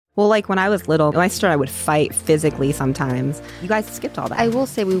Well, like when I was little, my sister and I would fight physically sometimes. You guys skipped all that. I will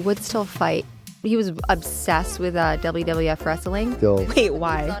say we would still fight. He was obsessed with WWF wrestling. Wait,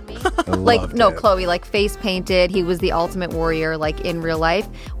 why? Like, no, Chloe, like face painted. He was the ultimate warrior, like in real life.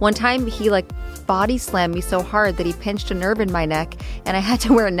 One time he like body slammed me so hard that he pinched a nerve in my neck and I had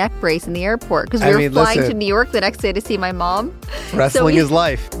to wear a neck brace in the airport because we were flying to New York the next day to see my mom. Wrestling is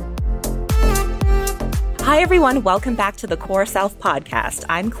life. Hi, everyone. Welcome back to the Core Self Podcast.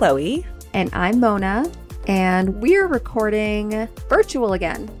 I'm Chloe. And I'm Mona. And we're recording virtual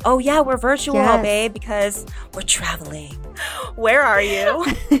again. Oh, yeah, we're virtual, babe, because we're traveling. Where are you?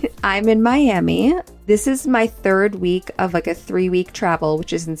 I'm in Miami. This is my third week of like a 3-week travel,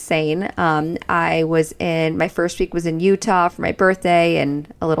 which is insane. My first week was in Utah for my birthday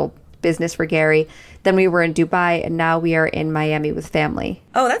and a little business for Gary. Then we were in Dubai, and now we are in Miami with family.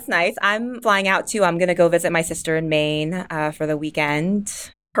 Oh, that's nice. I'm flying out too. I'm going to go visit my sister in Maine for the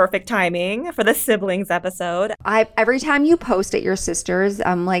weekend. Perfect timing for the siblings episode. Every time you post at your sister's,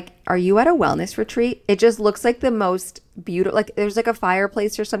 I'm like, are you at a wellness retreat? It just looks like the most beautiful, like there's like a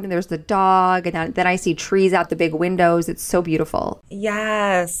fireplace or something. There's the dog, and then I see trees out the big windows. It's so beautiful.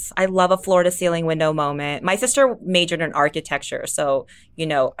 Yes. I love a floor to ceiling window moment. My sister majored in architecture. So,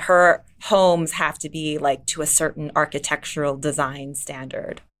 her homes have to be like to a certain architectural design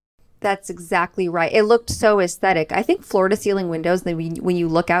standard. That's exactly right. It looked so aesthetic. I think floor-to-ceiling windows, when you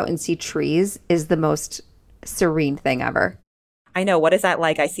look out and see trees, is the most serene thing ever. I know. What is that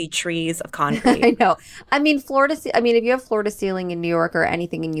like? I see trees of concrete. I know. If you have floor-to-ceiling in New York or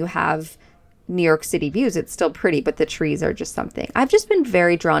anything and you have New York City views, it's still pretty, but the trees are just something. I've just been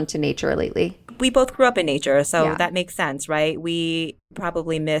very drawn to nature lately. We both grew up in nature, so that makes sense, right? We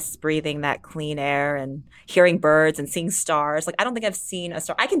probably miss breathing that clean air and hearing birds and seeing stars. Like, I don't think I've seen a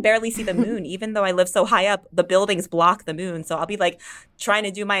star. I can barely see the moon, even though I live so high up. The buildings block the moon, so I'll be like trying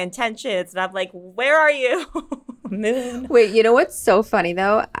to do my intentions, and I'm like, where are you? Moon. Wait, you know what's so funny,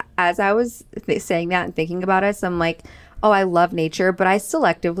 though? As I was saying that and thinking about us, I'm like, oh, I love nature, but I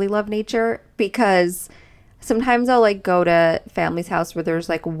selectively love nature because sometimes I'll like go to family's house where there's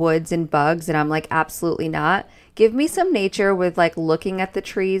like woods and bugs and I'm like, absolutely not. Give me some nature with like looking at the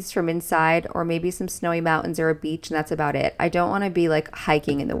trees from inside or maybe some snowy mountains or a beach and that's about it. I don't want to be like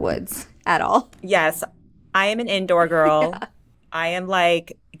hiking in the woods at all. Yes, I am an indoor girl. Yeah. I am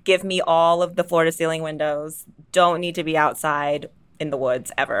like, give me all of the floor to ceiling windows. Don't need to be outside in the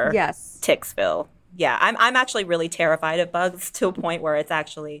woods ever. Yes. Ticksville. Yeah, I'm actually really terrified of bugs to a point where it's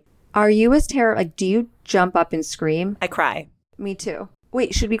actually... Are you as terrified? Like, do you jump up and scream? I cry. Me too.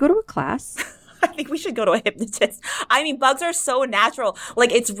 Wait, should we go to a class? I think we should go to a hypnotist. I mean, bugs are so natural.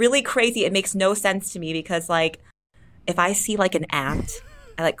 Like, it's really crazy. It makes no sense to me because, like, if I see, like, an ant,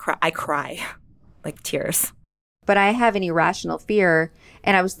 I cry. Like, tears. But I have an irrational fear.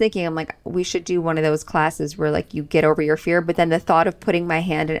 And I was thinking, I'm like, we should do one of those classes where, like, you get over your fear. But then the thought of putting my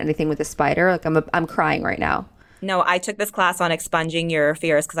hand in anything with a spider, like, I'm crying right now. No, I took this class on expunging your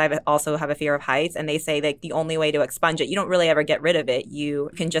fears because I also have a fear of heights. And they say that the only way to expunge it, you don't really ever get rid of it.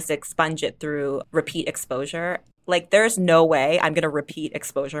 You can just expunge it through repeat exposure. Like, there's no way I'm going to repeat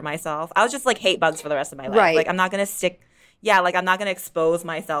exposure myself. I'll just, like, hate bugs for the rest of my life. Right. Like, I'm not going to I'm not going to expose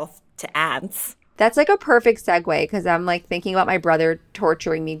myself to ants. That's, like, a perfect segue because I'm, like, thinking about my brother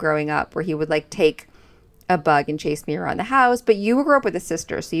torturing me growing up where he would, like, take a bug and chase me around the house. But you grew up with a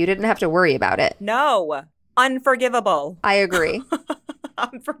sister, so you didn't have to worry about it. No. Unforgivable. I agree.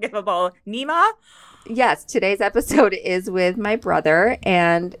 Unforgivable. Nema? Yes, today's episode is with my brother,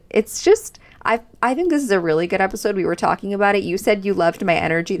 and it's just, I think this is a really good episode. We were talking about it. You said you loved my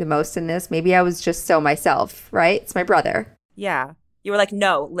energy the most in this. Maybe I was just so myself, right? It's my brother. Yeah. You were like,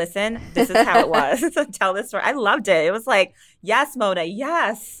 no, listen, this is how it was. So tell this story. I loved it. It was like, yes, Mona,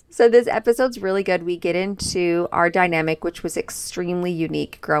 yes. So this episode's really good. We get into our dynamic, which was extremely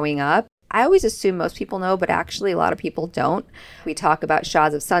unique growing up. I always assume most people know, but actually a lot of people don't. We talk about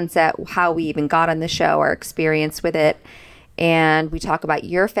Shahs of Sunset, how we even got on the show, our experience with it. And we talk about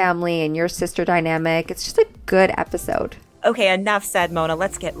your family and your sister dynamic. It's just a good episode. Okay, enough said, Mona.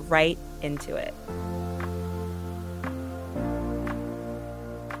 Let's get right into it.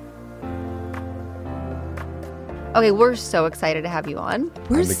 Okay, we're so excited to have you on.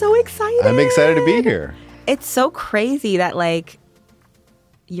 We're so excited. I'm excited to be here. It's so crazy that, like,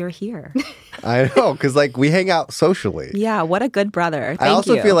 you're here. I know, because, like, we hang out socially. Yeah, what a good brother. Thank I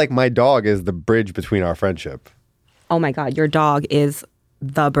also you. feel like my dog is the bridge between our friendship. Oh, my God. Your dog is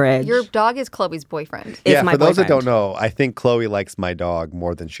the bridge. Your dog is Chloe's boyfriend. Yeah, for those that don't know, I think Chloe likes my dog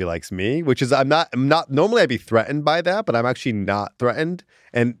more than she likes me, which is, I'm not, normally I'd be threatened by that, but I'm actually not threatened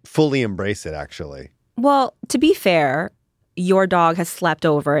and fully embrace it, actually. Well, to be fair, your dog has slept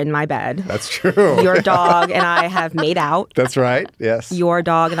over in my bed. That's true. Your dog and I have made out. That's right. Yes. Your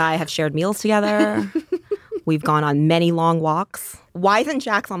dog and I have shared meals together. We've gone on many long walks. Why isn't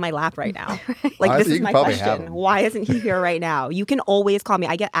Jax on my lap right now? Like, Honestly, this is you my can probably have question. him. Why isn't he here right now? You can always call me.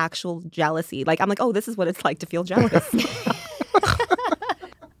 I get actual jealousy. Like, I'm like, oh, this is what it's like to feel jealous.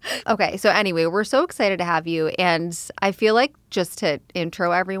 Okay, so anyway, we're so excited to have you. And I feel like, just to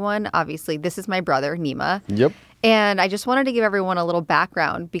intro everyone, obviously, this is my brother, Nema. Yep. And I just wanted to give everyone a little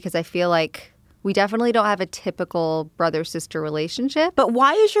background because I feel like we definitely don't have a typical brother-sister relationship. But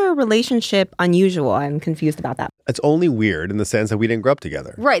why is your relationship unusual? I'm confused about that. It's only weird in the sense that we didn't grow up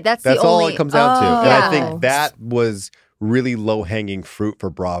together. Right, that's That's the all only... it comes down to. And yeah. I think that was really low-hanging fruit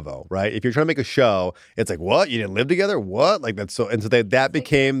for Bravo, right? If you're trying to make a show, it's like, what? You didn't live together? What? Like, that's so... And so that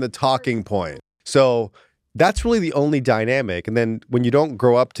became the talking point. So that's really the only dynamic. And then when you don't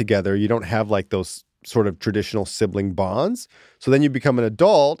grow up together, you don't have like those sort of traditional sibling bonds. So then you become an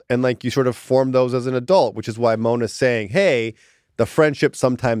adult and like you sort of form those as an adult, which is why Mona's saying, hey, the friendship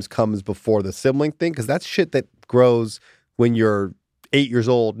sometimes comes before the sibling thing, because that's shit that grows when you're 8 years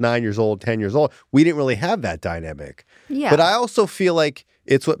old, 9 years old, 10 years old. We didn't really have that dynamic. Yeah. But I also feel like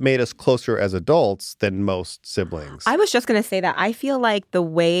it's what made us closer as adults than most siblings. I was just going to say that I feel like the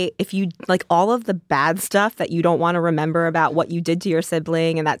way, if you like all of the bad stuff that you don't want to remember about what you did to your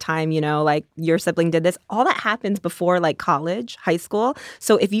sibling and that time, you know, like your sibling did this, all that happens before like college, high school.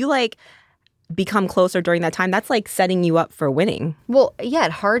 So if you like become closer during that time, that's like setting you up for winning. Well, yeah,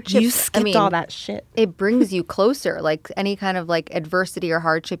 hardships. You skipped all that shit. It brings you closer, like any kind of like adversity or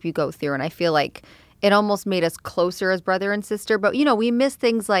hardship you go through. And I feel like it almost made us closer as brother and sister. But, you know, we miss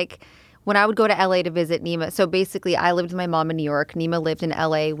things like when I would go to LA to visit Nema. So basically, I lived with my mom in New York. Nema lived in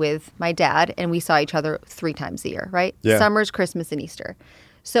LA with my dad, and we saw each other 3 times a year, right? Yeah. Summers, Christmas, and Easter.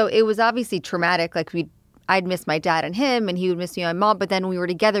 So it was obviously traumatic. Like I'd miss my dad and him, and he would miss me and my mom. But then when we were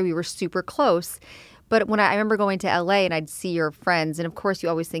together, we were super close. But when I remember going to LA and I'd see your friends, and of course you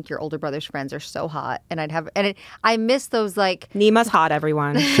always think your older brother's friends are so hot, and I miss those like Nema's hot,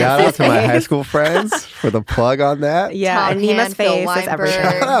 everyone. Shout out to my high school friends for the plug on that. Yeah, Tom and Nema's Hand, Phil face is everything.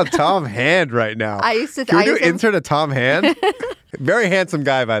 Weinberg. Shout out Tom Hand right now. I used to. Can we I do used to- intern to Tom Hand? Very handsome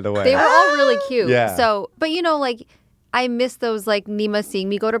guy, by the way. They were all really cute. Yeah. So, but you know, like I miss those like Nema seeing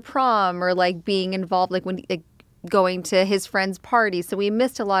me go to prom or like being involved, like when like going to his friends' parties. So we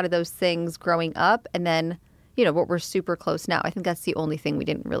missed a lot of those things growing up, and then. You know, but we're super close now. I think that's the only thing we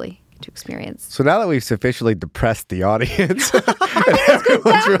didn't really get to experience. So now that we've sufficiently depressed the audience, and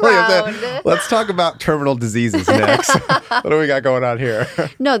everyone's really upset, let's talk about terminal diseases next. What do we got going on here?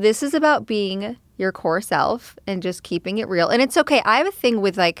 No, this is about being your core self and just keeping it real. And it's okay. I have a thing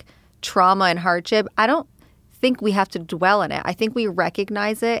with like trauma and hardship. I don't think we have to dwell in it. I think we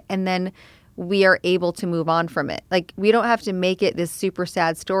recognize it and then we are able to move on from it. Like, we don't have to make it this super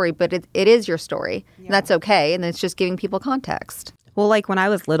sad story, but it is your story. Yeah. And that's okay. And it's just giving people context. Well, like when I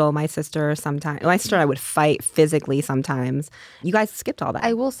was little, my sister sometimes, I would fight physically sometimes. You guys skipped all that.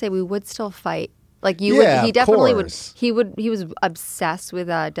 I will say we would still fight. Like you would, he definitely would. He was obsessed with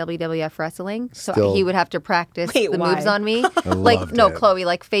WWF wrestling, so he would have to practice the moves on me. Like no, Chloe,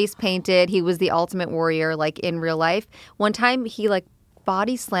 like face painted. He was the Ultimate Warrior, like in real life. One time, he like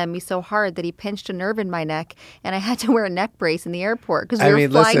body slammed me so hard that he pinched a nerve in my neck, and I had to wear a neck brace in the airport because we were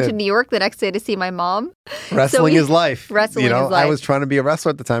flying to New York the next day to see my mom. Wrestling is life. Wrestling is life. I was trying to be a wrestler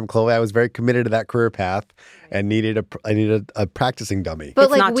at the time, Chloe. I was very committed to that career path and needed a practicing dummy. But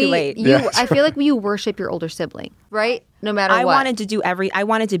it's like not too late. I feel like you worship your older sibling, right? No matter what. I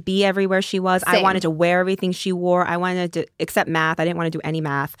wanted to be everywhere she was. Same. I wanted to wear everything she wore. I wanted to, except math. I didn't want to do any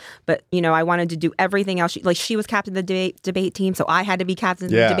math. But, you know, I wanted to do everything else. She was captain of the debate team, so I had to be captain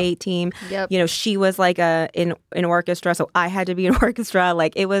of the debate team. Yep. You know, she was like in orchestra, so I had to be in orchestra.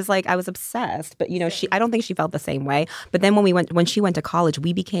 Like, it was like I was obsessed. But, you know, I don't think she felt the same way. But then when she went to college,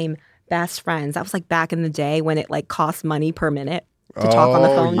 we became best friends. That was like back in the day when it like cost money per minute to talk on the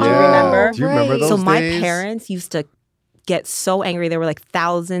phone. Yeah. Do you remember? Do you remember those So days? my parents used to get so angry. There were like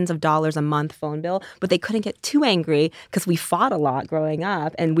thousands of dollars a month phone bill, but they couldn't get too angry because we fought a lot growing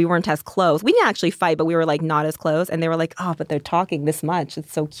up and we weren't as close. We didn't actually fight, but we were like not as close. And they were like, oh, but they're talking this much.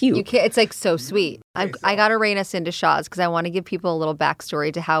 It's so cute. You can't, it's like so sweet. I got to rein us into Shaw's because I want to give people a little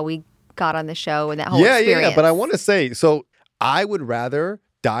backstory to how we got on the show and that whole experience. Yeah. But I want to say, so I would rather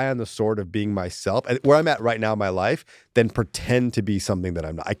die on the sword of being myself, and where I'm at right now in my life, than pretend to be something that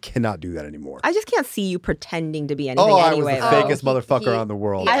I'm not. I cannot do that anymore. I just can't see you pretending to be anything anyway. I was the fakest motherfucker on the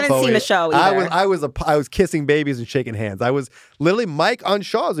world. I haven't seen the show either. I was kissing babies and shaking hands. I was literally Mike on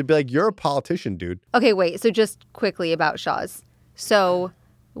Shaw's would be like, you're a politician, dude. Okay, wait. So just quickly about Shaw's. So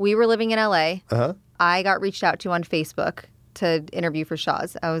we were living in LA. Uh-huh. I got reached out to on Facebook to interview for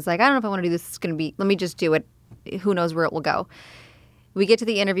Shaw's. I was like, I don't know if I want to do this. It's going to be, let me just do it. Who knows where it will go. We get to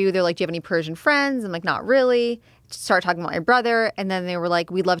the interview. They're like, do you have any Persian friends? I'm like, not really. Start talking about my brother. And then they were like,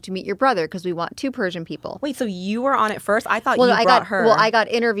 we'd love to meet your brother because we want 2 Persian people. Wait, so you were on it first? I thought you brought her. Well, I got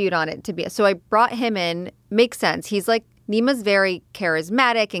interviewed on it to be. So I brought him in. Makes sense. He's like, Nema's very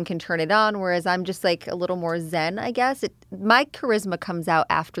charismatic and can turn it on, whereas I'm just like a little more zen, I guess. My charisma comes out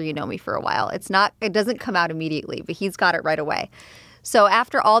after you know me for a while. It doesn't come out immediately, but he's got it right away. So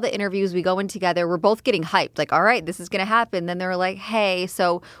after all the interviews, we go in together. We're both getting hyped. Like, all right, this is going to happen. Then they're like, hey,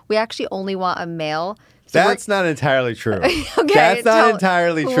 so we actually only want a male. So That's not entirely true. Okay, That's not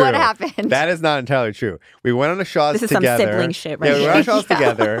entirely true. What happened? That is not entirely true. We went on a Shaw's This is together. some sibling shit right Yeah, we here. went on a Shaw's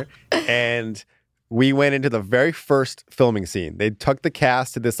together, and we went into the very first filming scene. They took the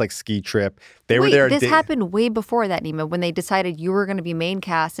cast to this like ski trip. They were there. This happened way before that, Nema, when they decided you were going to be main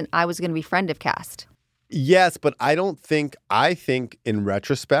cast and I was going to be friend of cast. Yes, but I think in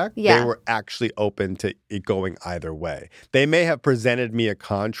retrospect, they were actually open to it going either way. They may have presented me a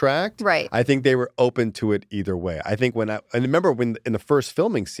contract. Right. I think they were open to it either way. I think and remember when in the first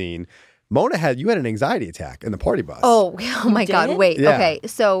filming scene, Mona you had an anxiety attack in the party bus. Oh my God. Wait. Yeah. Okay.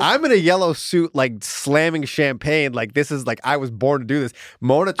 So I'm in a yellow suit, like slamming champagne. Like this is like I was born to do this.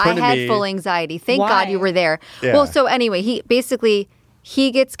 Mona turned to me. I had full anxiety. Thank Why? God you were there. Yeah. Well, so anyway, he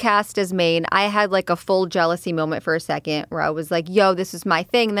gets cast as main. I had like a full jealousy moment for a second where I was like, yo, this is my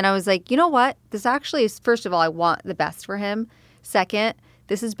thing. And then I was like, you know what? This actually is, first of all, I want the best for him. Second,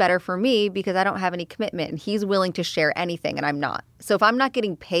 this is better for me because I don't have any commitment and he's willing to share anything and I'm not. So if I'm not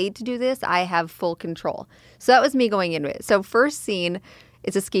getting paid to do this, I have full control. So that was me going into it. So first scene,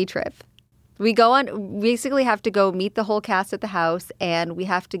 it's a ski trip. We basically have to go meet the whole cast at the house and we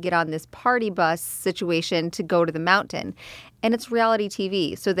have to get on this party bus situation to go to the mountain. And it's reality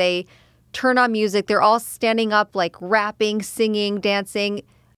TV. So they turn on music. They're all standing up like rapping, singing, dancing.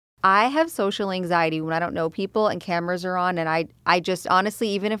 I have social anxiety when I don't know people and cameras are on. And I just honestly,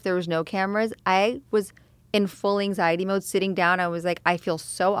 even if there was no cameras, I was in full anxiety mode sitting down. I was like, I feel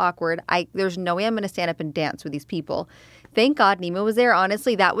so awkward. There's no way I'm going to stand up and dance with these people. Thank God Nema was there.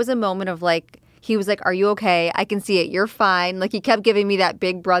 Honestly, that was a moment of like, he was like, are you okay? I can see it. You're fine. Like he kept giving me that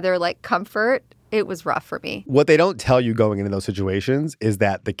big brother like comfort. It was rough for me. What they don't tell you going into those situations is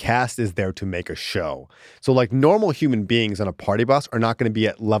that the cast is there to make a show. So like normal human beings on a party bus are not going to be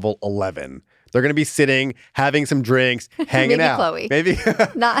at level 11. They're going to be sitting, having some drinks, hanging Maybe out. Chloe. Maybe.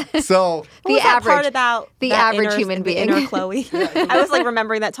 Not So What was that part about the that average human being. Inner Chloe. I was like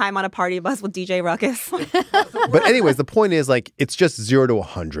remembering that time on a party bus with DJ Ruckus. But anyways, the point is like it's just 0 to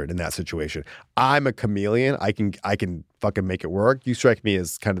 100 in that situation. I'm a chameleon. I can fucking make it work. You strike me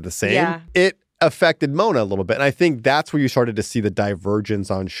as kind of the same. Yeah. It affected Mona a little bit. And I think that's where you started to see the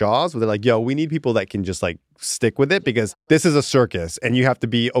divergence on Shaw's, where they're like, yo, we need people that can just like stick with it because this is a circus and you have to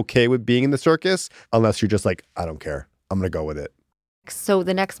be okay with being in the circus unless you're just like, I don't care. I'm going to go with it. So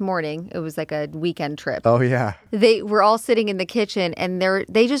the next morning, it was like a weekend trip. Oh, yeah. They were all sitting in the kitchen and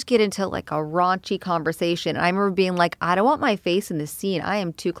they just get into like a raunchy conversation. And I remember being like, I don't want my face in this scene. I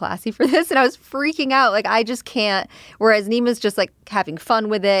am too classy for this. And I was freaking out. Like, I just can't. Whereas Nema's just like having fun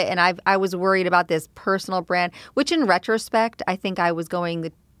with it. And I was worried about this personal brand, which in retrospect, I think I was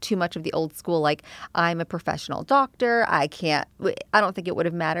going too much of the old school, like I'm a professional doctor. I don't think it would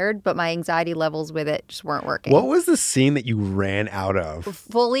have mattered, but my anxiety levels with it just weren't working. What was the scene that you ran out of?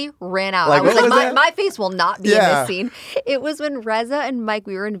 Fully ran out. Like, I was what like, was that? my face will not be in this scene. It was when Reza and Mike,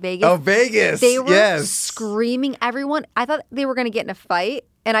 we were in Vegas. Oh, Vegas. They were yes. screaming. Everyone, I thought they were going to get in a fight,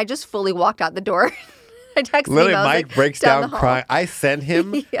 and I just fully walked out the door. I texted Literally, him. I was Mike like, breaks down down the hall. crying. I send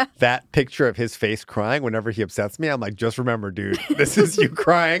him Yeah. that picture of his face crying whenever he upsets me. I'm like, just remember, dude, this is you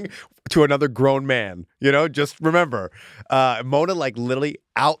crying to another grown man. You know, just remember. Mona, like, literally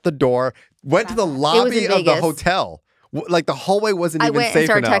out the door, went to the lobby of the Vegas. hotel. Like, the hallway wasn't I even went and safe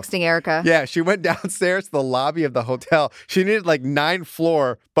started enough. texting Erica. Yeah, she went downstairs to the lobby of the hotel. She needed like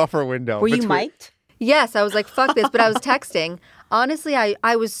 9-floor buffer window. Were you mic'd? Yes, I was like, fuck this, but I was texting. Honestly, I'm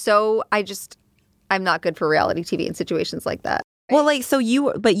not good for reality TV in situations like that. Well, like, so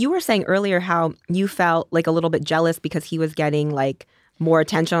you were saying earlier how you felt like a little bit jealous because he was getting like more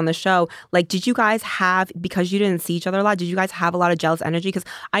attention on the show. Like, did you guys have, because you didn't see each other a lot, did you guys have a lot of jealous energy? Because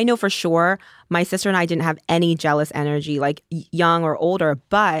I know for sure my sister and I didn't have any jealous energy, like young or older,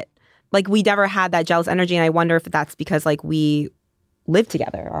 but like we never had that jealous energy. And I wonder if that's because like we lived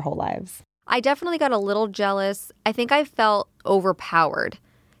together our whole lives. I definitely got a little jealous. I think I felt overpowered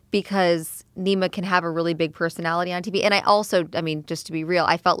because Nema can have a really big personality on TV. And I also, I mean, just to be real,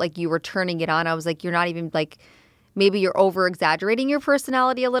 I felt like you were turning it on. I was like, you're not even like maybe you're over exaggerating your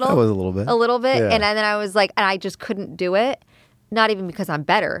personality a little. That was a little bit. Yeah. And then I was like, and I just couldn't do it. Not even because I'm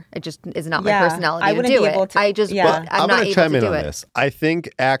better. It just is not my personality I wouldn't to do be it. able to, I'm not gonna able chime to in do on it. this. I think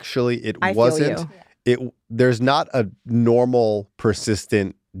actually I wasn't. feel There's not a normal,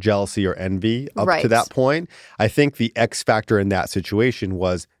 persistent jealousy or envy up to Right. that point. I think the X factor in that situation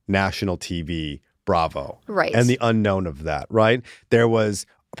was national TV, Bravo, Right. and the unknown of that. Right? There was.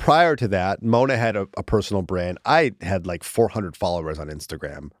 Prior to that, Mona had a personal brand. I had like 400 followers on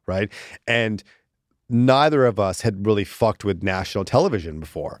Instagram, right? And neither of us had really fucked with national television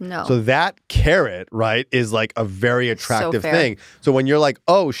before. No. So that carrot, right, is like a very attractive fair. thing. So when you're like,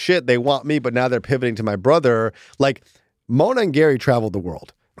 oh shit, they want me, but now they're pivoting to my brother, like Mona and Gary traveled the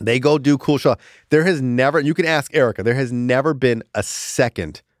world. They go do cool show. There has never, you can ask Erica, there has never been a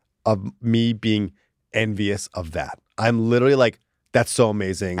second of me being envious of that. I'm literally like, that's so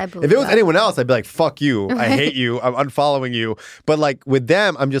amazing. If it was anyone else, I'd be like, fuck you. I hate you. I'm unfollowing you. But like with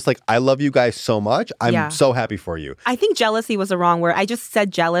them, I'm just like, I love you guys so much. I'm so happy for you. I think jealousy was the wrong word. I just said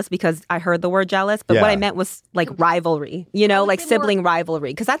jealous because I heard the word jealous, but what I meant was like rivalry, like sibling rivalry,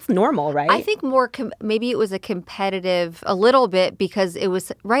 because that's normal, right? I think more, maybe it was a competitive, a little bit, because it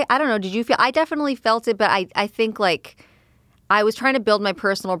was, right? I don't know. Did you feel, I definitely felt it, but I think like, I was trying to build my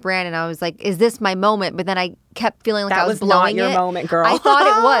personal brand and I was like, is this my moment? But then I kept feeling like that I was not blowing your it. moment, girl. I thought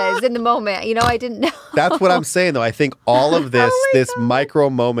it was in the moment. I didn't know. That's what I'm saying, though. I think all of this, this micro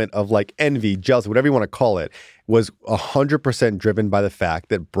moment of like envy, jealousy, whatever you want to call it, was 100% driven by the fact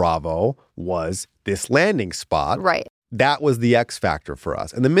that Bravo was this landing spot. Right. That was the X factor for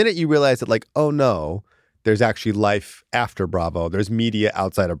us. And the minute you realize that, like, oh no, there's actually life after Bravo, there's media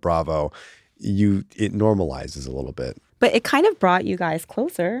outside of Bravo, it normalizes a little bit. But it kind of brought you guys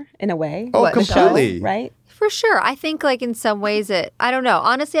closer in a way. Oh, What, the show? completely. Right? For sure. I think like in some ways I don't know.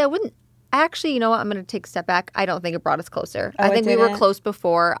 Honestly, I wouldn't. Actually, you know what? I'm going to take a step back. I don't think it brought us closer. Oh, I think we were didn't? close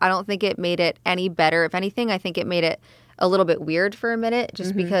before. I don't think it made it any better. If anything, I think it made it a little bit weird for a minute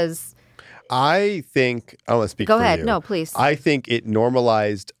just because. I think, I don't want to speak Go for ahead. you. No, please. I think it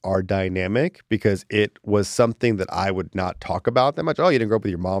normalized our dynamic because it was something that I would not talk about that much. Oh, you didn't grow up with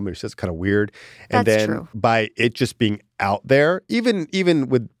your mom. It's just kind of weird. And That's then true. by it just being out there, even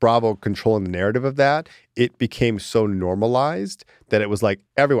with Bravo controlling the narrative of that, it became so normalized that it was like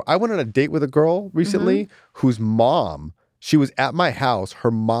everyone. I went on a date with a girl recently whose mom, she was at my house.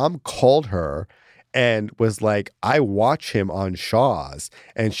 Her mom called her and was like, I watch him on Shaw's.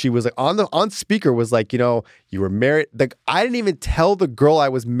 And she was like, on speaker was like, you were married. Like, I didn't even tell the girl I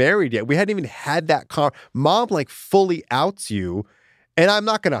was married yet. We hadn't even had that mom like fully outs you. And I'm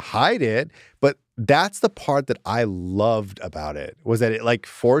not going to hide it. But that's the part that I loved about it, was that it like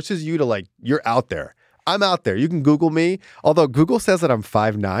forces you to like, you're out there. I'm out there. You can Google me. Although Google says that I'm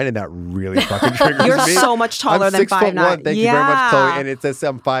 5'9", and that really fucking triggers You're me. so much taller I'm than 6'1". 5'9". Thank you very much, Chloe. And it says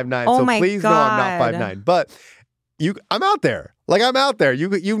I'm 5'9". Oh so my please know I'm God. not 5'9". But I'm out there. Like, I'm out there.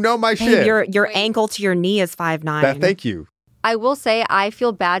 You know my shit. Your ankle to your knee is 5'9". Thank you. I will say I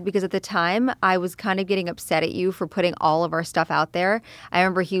feel bad because at the time I was kind of getting upset at you for putting all of our stuff out there. I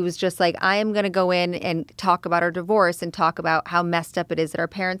remember he was just like, I am going to go in and talk about our divorce and talk about how messed up it is that our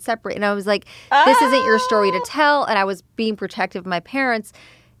parents separate. And I was like, this isn't your story to tell. And I was being protective of my parents.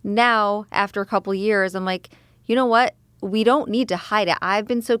 Now, after a couple years, I'm like, you know what? We don't need to hide it. I've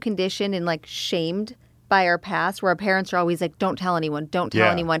been so conditioned and like shamed by our past where our parents are always like, don't tell anyone, don't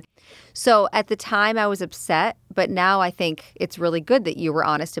tell anyone. So at the time I was upset, but now I think it's really good that you were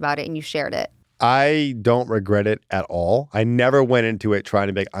honest about it and you shared it. I don't regret it at all. I never went into it trying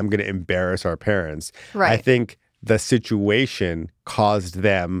to be like, I'm going to embarrass our parents. Right. I think the situation caused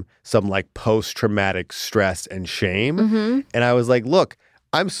them some like post-traumatic stress and shame. And I was like, look,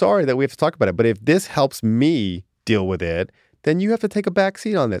 I'm sorry that we have to talk about it, but if this helps me deal with it, then you have to take a back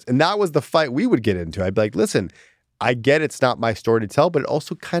seat on this. And that was the fight we would get into. I'd be like, listen, I get it's not my story to tell, but it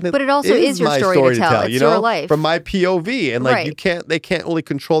also kind of is your my story to tell. It's your life. From my POV. And like they can't really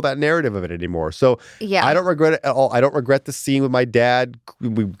control that narrative of it anymore. So I don't regret it at all. I don't regret the scene with my dad.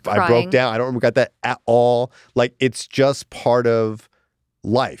 I broke down. I don't regret that at all. Like, it's just part of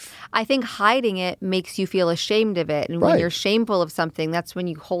life. I think hiding it makes you feel ashamed of it. And when you're shameful of something, that's when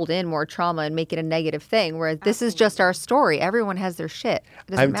you hold in more trauma and make it a negative thing. Whereas this is just our story. Everyone has their shit.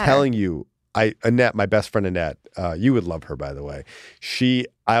 It doesn't matter. Telling you, Annette, my best friend Annette, you would love her, by the way.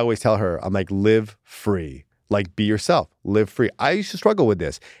 I always tell her, I'm like, live free. Like, be yourself, live free. I used to struggle with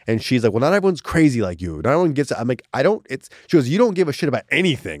this. And she's like, well, not everyone's crazy like you. Not everyone gets it. I'm like, she goes, you don't give a shit about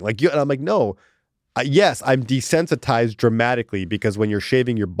anything. Like, and I'm like, no. Yes, I'm desensitized dramatically because when you're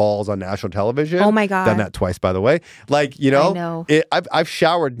shaving your balls on national television, oh my God, done that twice, by the way. Like, I know. I've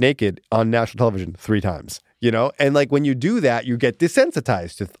showered naked on national television 3 times. you know? And like when you do that, you get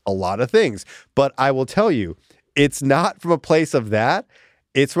desensitized to a lot of things. But I will tell you, it's not from a place of that.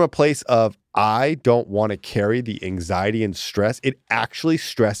 It's from a place of I don't want to carry the anxiety and stress. It actually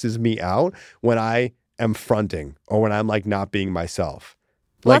stresses me out when I am fronting or when I'm like not being myself.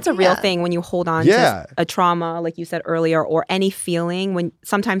 Well, Like, that's a real thing when you hold on Yeah. to a trauma, like you said earlier, or any feeling. When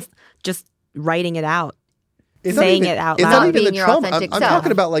sometimes just writing it out, it's not saying even- it out It's loud. not even Being the your trauma. authentic I'm self.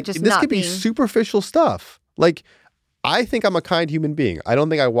 talking about like Just this not could be being- superficial stuff. Like I think I'm a kind human being. I don't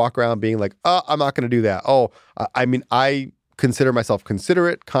think I walk around being like, oh, I'm not going to do that. Oh, I mean, I consider myself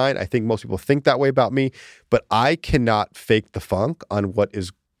considerate, kind. I think most people think that way about me, but I cannot fake the funk on what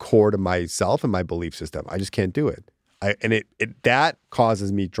is core to myself and my belief system. I just can't do it. That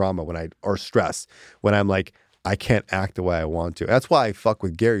causes me drama or stress when I'm like, I can't act the way I want to. That's why I fuck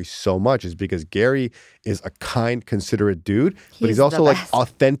with Gary so much, is because Gary is a kind, considerate dude, but he's the also like best.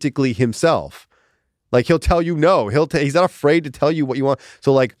 authentically himself. Like he'll tell you no. He's not afraid to tell you what you want.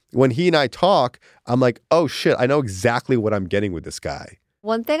 So like when he and I talk, I'm like, oh shit, I know exactly what I'm getting with this guy.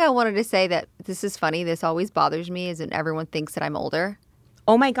 One thing I wanted to say that this is funny, this always bothers me, is that everyone thinks that I'm older.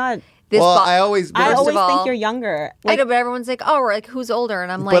 Oh my God. I always I First of always all, think you're younger. I know, but everyone's like, oh, we're like, who's older? And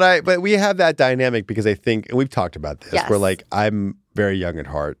I'm like, but we have that dynamic because I think, and we've talked about this, Yes. where like I'm very young at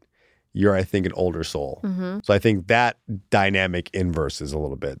heart. You're, I think, an older soul. Mm-hmm. So I think that dynamic inverses a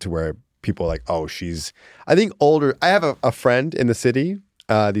little bit to where people are like, oh, I think older. I have a friend in the city,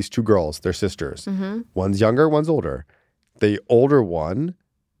 these two girls, they're sisters. Mm-hmm. One's younger, one's older. The older one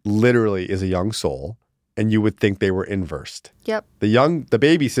literally is a young soul, and you would think they were inversed. Yep. The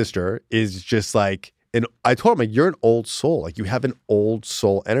baby sister is just like, I told him, like, you're an old soul. Like, you have an old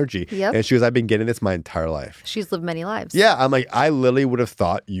soul energy. Yep. And she goes, I've been getting this my entire life. She's lived many lives. Yeah, I'm like, I literally would have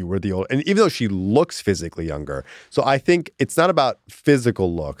thought you were the old, and even though she looks physically younger. So I think it's not about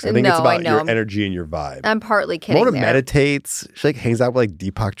physical looks. I think it's No, I about know. your energy and your vibe. I'm partly kidding Mona there. meditates. She like hangs out with like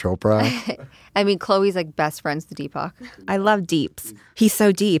Deepak Chopra. I mean, Chloe's like best friends to Deepak. I love Deeps. He's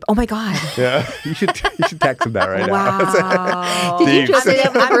so deep. Oh my God. Yeah, you should text him that right Wow. Did you Deeps. just say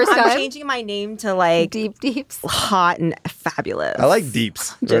that for the first I'm time? changing my name to like Deeps. hot and fabulous. I like Deeps.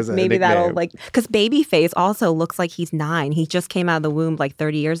 Just There's a maybe that'll nickname. like, because Babyface also looks like he's 9. He just came out of the womb like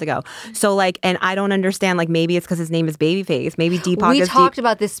 30 years ago. So like, and I don't understand, like maybe it's because his name is Babyface. Maybe Deepak We is talked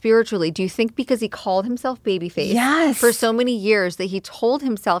about this spiritually. Do you think because he called himself Babyface Yes. for so many years that he told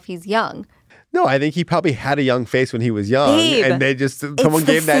himself he's young? No, I think he probably had a young face when he was young, Babe, and they just someone the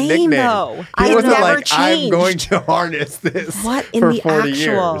gave that same, nickname. though. He It wasn't never like, I'm changed. going to harness this What in for the 40 actual?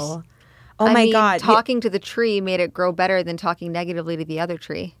 years. Oh I my mean, God. talking to the tree made it grow better than talking negatively to the other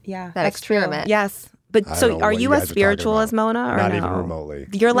tree. Yeah, That that's true. experiment. Yes. But I so don't know are what you you as guys are talking spiritual about. as Mona or Not no? even remotely.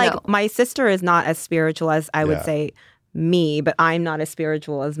 You're like, No. my sister is not as spiritual as I would Yeah. say me, but I'm not as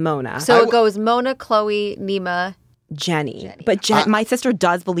spiritual as Mona. So it goes Mona, Chloe, Nema. Jenny. But my sister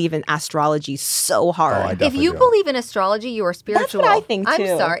does believe in astrology so hard. Oh, I If definitely you do. believe in astrology, you are spiritual. I think, I'm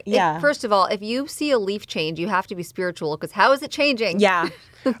too. sorry. Yeah. First of all, if you see a leaf change, you have to be spiritual because how is it changing? Yeah.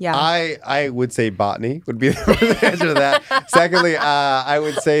 Yeah. I would say botany would be the answer to that. Secondly, I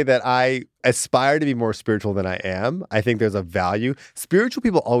would say that I aspire to be more spiritual than I am. I think there's a value. Spiritual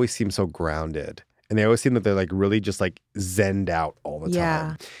people always seem so grounded, and they always seem that they're like really just like zenned out all the Yeah.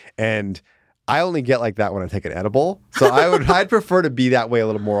 time. And I only get like that when I take an edible. So I'd prefer to be that way a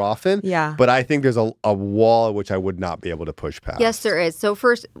little more often. Yeah. But I think there's a wall which I would not be able to push past. Yes, there is. So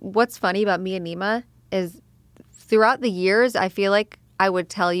first, what's funny about me and Nema is throughout the years, I feel like I would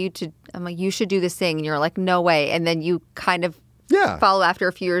tell you I'm like, you should do this thing. And you're like, no way. And then you kind of Yeah. follow after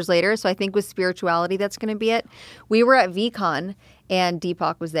a few years later. So I think with spirituality, that's going to be it. We were at VCon and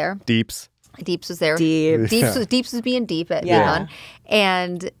Deepak was there. Deeps. Deeps was there. Deep. Deeps was being deep at Yeah. VCon.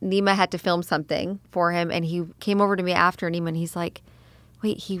 And Nema had to film something for him. And he came over to me after Nema and he's like,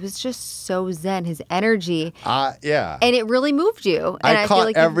 wait, he was just so zen, his energy. Yeah. And it really moved you. And I feel caught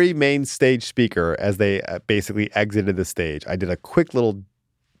like every main stage speaker as they basically exited the stage. I did a quick little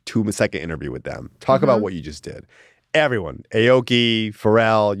 2-second interview with them. Talk about what you just did. Everyone, Aoki,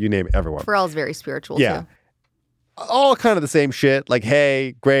 Pharrell, you name it, everyone. Pharrell's very spiritual Yeah. too. All kind of the same shit. Like,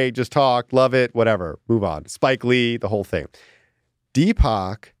 hey, great, just talk, love it, whatever, move on. Spike Lee, the whole thing.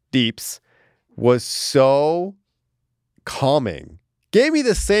 Deeps, was so calming. Gave me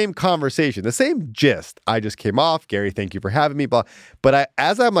the same conversation, the same gist. I just came off. Gary, thank you for having me. Blah. But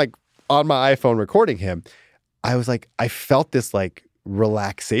as I'm like on my iPhone recording him, I was like, I felt this like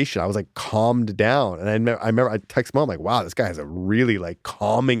relaxation. I was like calmed down. And I remember I texted Mom, like, wow, this guy has a really like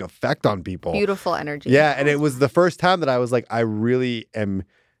calming effect on people. Beautiful energy. Yeah. And it was the first time that I was like, I really am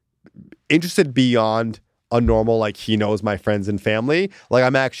interested beyond a normal, like he knows my friends and family. Like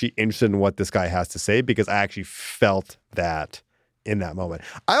I'm actually interested in what this guy has to say because I actually felt that in that moment.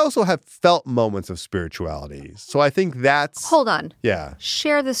 I also have felt moments of spirituality. So I think that's... Hold on. Yeah.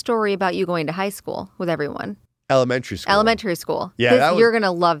 Share the story about you going to high school with everyone. Elementary school. Elementary school. Yeah, You're going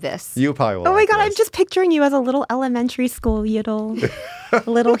to love this. You probably will. Oh my God, this. I'm just picturing you as a little elementary school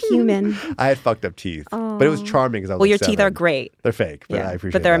little human. I had fucked up teeth, but it was charming because I was Well, like your 7. teeth are great. They're fake, but I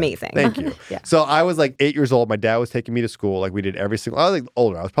appreciate but they're that. amazing. Thank you. Yeah. So I was like 8 years old. My dad was taking me to school. Like we did every single... I was like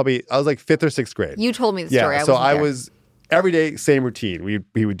older. I was like 5th or 6th grade. You told me the story. Yeah, so I was... Every day, same routine.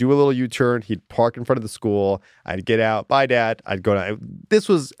 He would do a little U-turn. He'd park in front of the school. I'd get out. Bye, Dad. I'd go down. This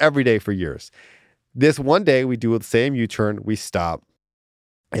was every day for years. This one day, we do the same U-turn. We stop.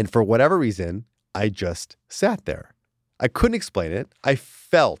 And for whatever reason, I just sat there. I couldn't explain it. I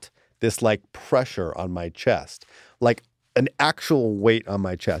felt this like pressure on my chest, like an actual weight on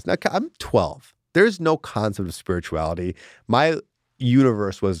my chest. Now, I'm 12. There's no concept of spirituality. My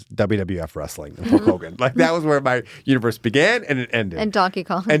universe was WWF wrestling and Hulk Hogan. Like that was where my universe began and it ended. And Donkey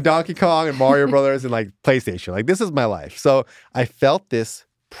Kong. And Mario Brothers and like PlayStation. Like this is my life. So I felt this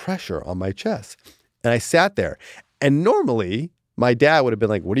pressure on my chest and I sat there. And normally my dad would have been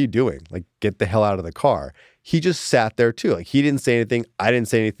like, what are you doing? Like get the hell out of the car. He just sat there too. Like he didn't say anything. I didn't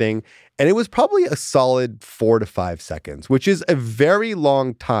say anything. And it was probably a solid 4 to 5 seconds, which is a very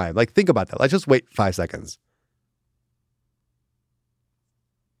long time. Like think about that. Let's just wait 5 seconds.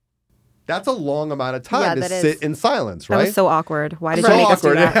 That's a long amount of time to sit in silence, right? That was so awkward. Why did you make us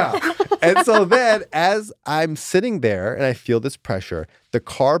do that? Yeah. And so then as I'm sitting there and I feel this pressure, the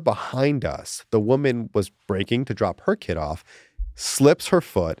car behind us, the woman was braking to drop her kid off, slips her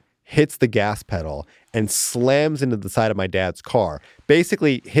foot, hits the gas pedal, and slams into the side of my dad's car.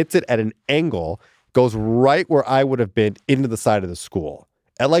 Basically hits it at an angle, goes right where I would have been into the side of the school.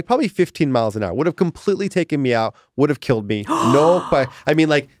 At like probably 15 miles an hour, would have completely taken me out, would have killed me. No question. I mean,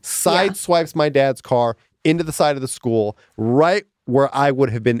 like sideswipes my dad's car into the side of the school, right where I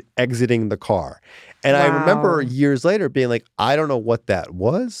would have been exiting the car. And I remember years later being like, I don't know what that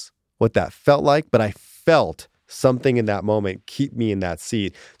was, what that felt like, but I felt something in that moment keep me in that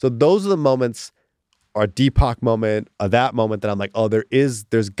seat. So those are the moments, our Deepak moment, that moment that I'm like, oh,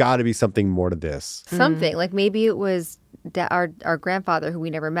 there's got to be something more to this. Something like maybe it was our grandfather who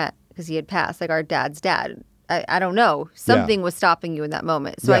we never met because he had passed, like our dad's dad. I don't know. Something was stopping you in that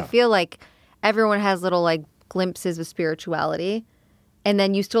moment. So I feel like everyone has little like glimpses of spirituality and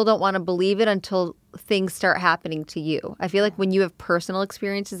then you still don't want to believe it until things start happening to you. I feel like when you have personal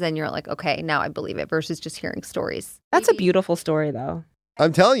experiences, then you're like, okay, now I believe it versus just hearing stories. That's a beautiful story though.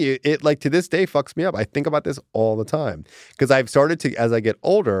 I'm telling you, it like to this day fucks me up. I think about this all the time because I've started to, as I get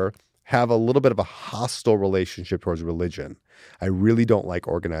older, have a little bit of a hostile relationship towards religion. I really don't like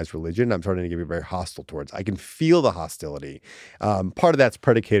organized religion. I'm starting to get very hostile towards. I can feel the hostility. Part of that's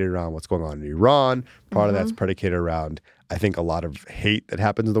predicated around what's going on in Iran. Part of that's predicated around, I think, a lot of hate that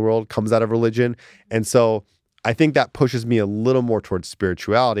happens in the world comes out of religion. And so I think that pushes me a little more towards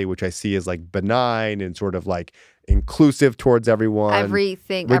spirituality, which I see as like benign and sort of like inclusive towards everyone.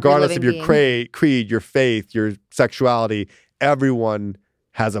 Everything, regardless of your being. creed, your faith, your sexuality, everyone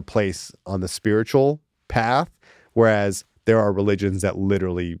has a place on the spiritual path, whereas there are religions that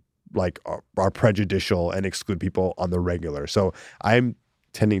literally like are prejudicial and exclude people on the regular. So I'm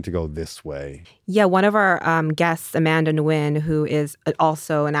tending to go this way. Yeah, one of our guests, Amanda Nguyen, who is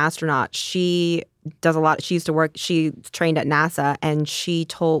also an astronaut, she does a lot. She trained at NASA,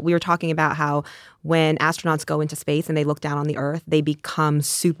 and we were talking about how when astronauts go into space and they look down on the Earth, they become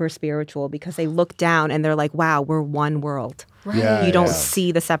super spiritual because they look down and they're like, wow, we're one world. Right. Yeah, you don't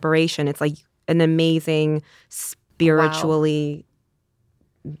see the separation. It's like an amazing spiritual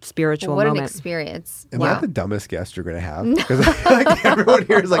what moment. An experience. Am I the dumbest guest you're going to have? Because like everyone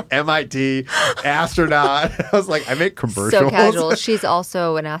here is like MIT, astronaut. I was like, I make commercials. So casual. She's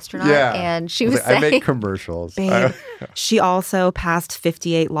also an astronaut. Yeah. And she was saying, I make commercials. Babe, she also passed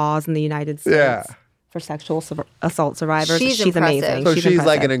 58 laws in the United States for sexual assault survivors. She's amazing. So she's impressive.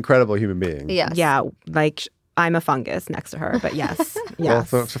 like an incredible human being. Yes. Yeah, like I'm a fungus next to her, but yes. Well,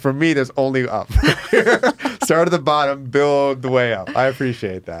 so for me, there's only up. Start at the bottom, build the way up. I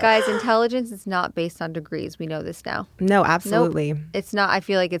appreciate that. Guys, intelligence is not based on degrees. We know this now. No, absolutely. Nope. It's not. I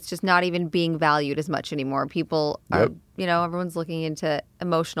feel like it's just not even being valued as much anymore. People are, everyone's looking into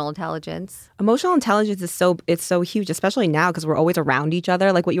emotional intelligence. Emotional intelligence is so huge, especially now because we're always around each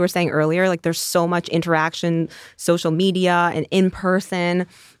other. Like what you were saying earlier, like there's so much interaction, social media and in person,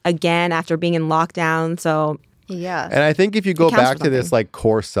 again, after being in lockdown. So yeah. And I think if you go back to this like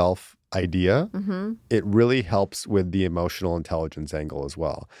core self idea, it really helps with the emotional intelligence angle as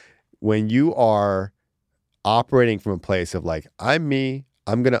well. When you are operating from a place of like, I'm me,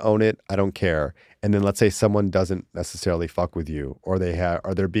 I'm going to own it, I don't care. And then let's say someone doesn't necessarily fuck with you, or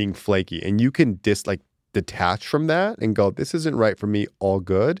they're being flaky, and you can detach from that and go, this isn't right for me, all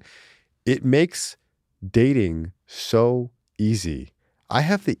good. It makes dating so easy. I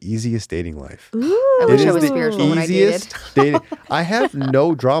have the easiest dating life. Ooh, I wish I was spiritual when I dated. Dating. I have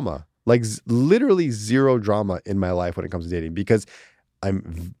no drama, like literally zero drama in my life when it comes to dating, because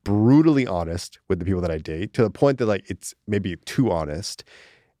I'm brutally honest with the people that I date, to the point that like it's maybe too honest.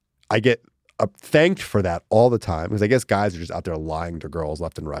 I get thanked for that all the time, because I guess guys are just out there lying to girls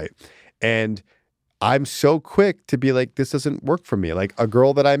left and right. And I'm so quick to be like, this doesn't work for me. Like a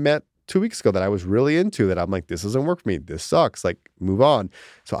girl that I met 2 weeks ago that I was really into, that I'm like, this doesn't work for me. This sucks. Like, move on.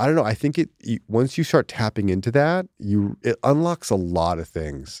 So I don't know. I think once you start tapping into that, it unlocks a lot of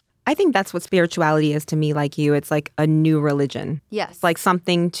things. I think that's what spirituality is to me, like you. It's like a new religion. Yes. It's like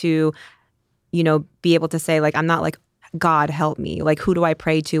something to, be able to say, like, I'm not like, God, help me. Like, who do I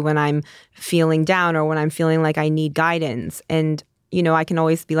pray to when I'm feeling down or when I'm feeling like I need guidance? And, I can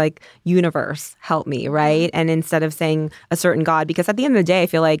always be like, universe, help me, right? And instead of saying a certain God, because at the end of the day, I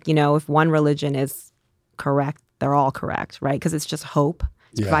feel like, if one religion is correct, they're all correct, right? Because it's just hope.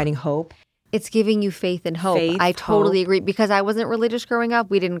 It's providing hope. It's giving you faith and hope. I totally agree. Because I wasn't religious growing up.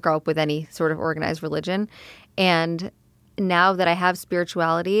 We didn't grow up with any sort of organized religion. And now that I have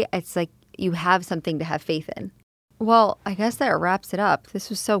spirituality, it's like you have something to have faith in. Well, I guess that wraps it up. This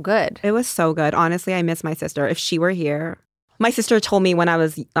was so good. It was so good. Honestly, I miss my sister. If she were here. My sister told me when I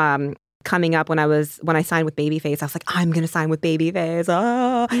was coming up, when I signed with Babyface, I was like, I'm going to sign with Babyface.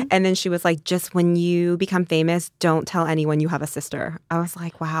 Oh. And then she was like, just when you become famous, don't tell anyone you have a sister. I was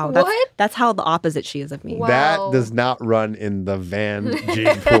like, wow. That's how the opposite she is of me. Wow. That does not run in the Van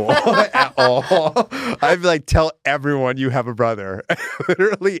gene pool at all. I'd be like, tell everyone you have a brother.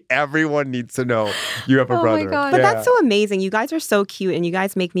 Literally everyone needs to know you have a brother. My God. But that's so amazing. You guys are so cute, and you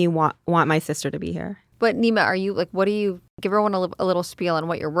guys make me want my sister to be here. But Nema, are you like, what do you give everyone a little spiel on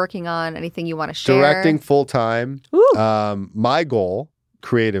what you're working on? Anything you want to share? Directing full time. My goal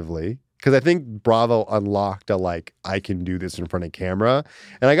creatively, because I think Bravo unlocked I can do this in front of camera.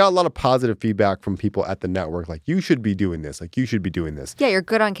 And I got a lot of positive feedback from people at the network, like, you should be doing this. Like, you should be doing this. Yeah, you're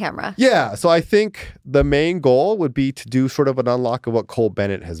good on camera. Yeah. So I think the main goal would be to do sort of an unlock of what Cole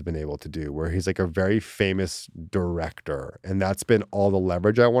Bennett has been able to do, where he's like a very famous director. And that's been all the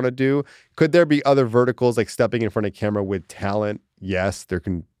leverage I want to do. Could there be other verticals, like stepping in front of camera with talent? Yes,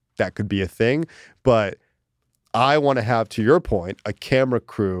 that could be a thing. But I want to have, to your point, a camera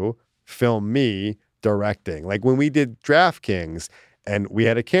crew film me directing. Like when we did DraftKings and we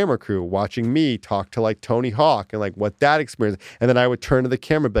had a camera crew watching me talk to like Tony Hawk and like what that experience, and then I would turn to the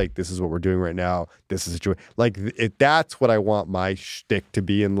camera and be like, this is what we're doing right now. This is like that's what I want my shtick to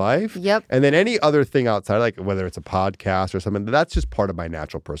be in life. Yep. And then any other thing outside, like whether it's a podcast or something, that's just part of my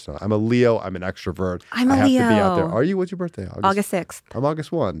natural personality. I'm a Leo. I'm an extrovert. I'm a I have Leo. to be out there. Are you? What's your birthday? August 6th. I'm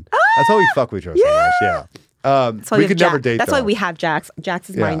August 1. That's how we fuck with each other so much. Yeah. We could never date. That's though. why we have Jax. Jax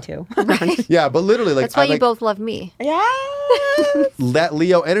is mine too. Yeah, but literally, like that's why you both love me. Yeah. That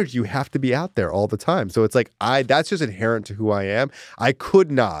Leo energy, you have to be out there all the time. So it's like that's just inherent to who I am. I could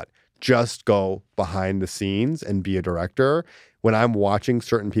not just go behind the scenes and be a director when I'm watching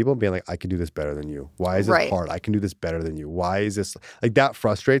certain people being like, I can do this better than you. Why is this hard? I can do this better than you. Why is this like that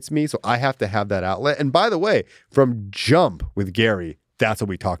frustrates me? So I have to have that outlet. And by the way, from jump with Gary, that's what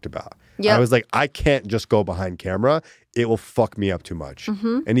we talked about. Yep. I was like, I can't just go behind camera. It will fuck me up too much.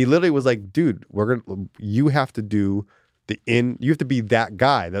 Mm-hmm. And he literally was like, dude, you have to do you have to be that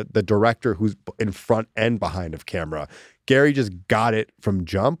guy, the director who's in front and behind of camera. Gary just got it from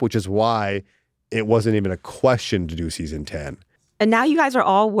jump, which is why it wasn't even a question to do season 10. And now you guys are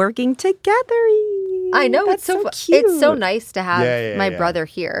all working together. I know. That's it's so cute. It's so nice to have my brother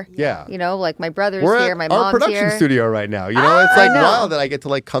here. Yeah. Like my brother's We're here, at my mom's our production here. studio right now. It's like wild that I get to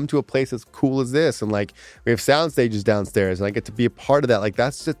like come to a place as cool as this, and like we have sound stages downstairs, and I get to be a part of that. Like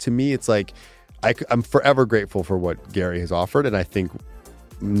that's just, to me, it's like I'm forever grateful for what Gary has offered, and I think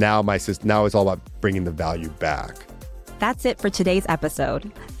now it's all about bringing the value back. That's it for today's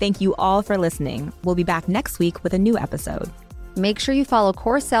episode. Thank you all for listening. We'll be back next week with a new episode. Make sure you follow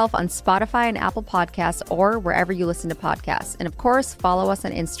Core Self on Spotify and Apple Podcasts or wherever you listen to podcasts. And of course, follow us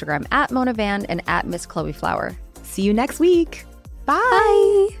on Instagram @MonaVan and @Miss Chloe Flower. See you next week. Bye.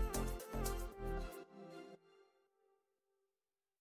 Bye.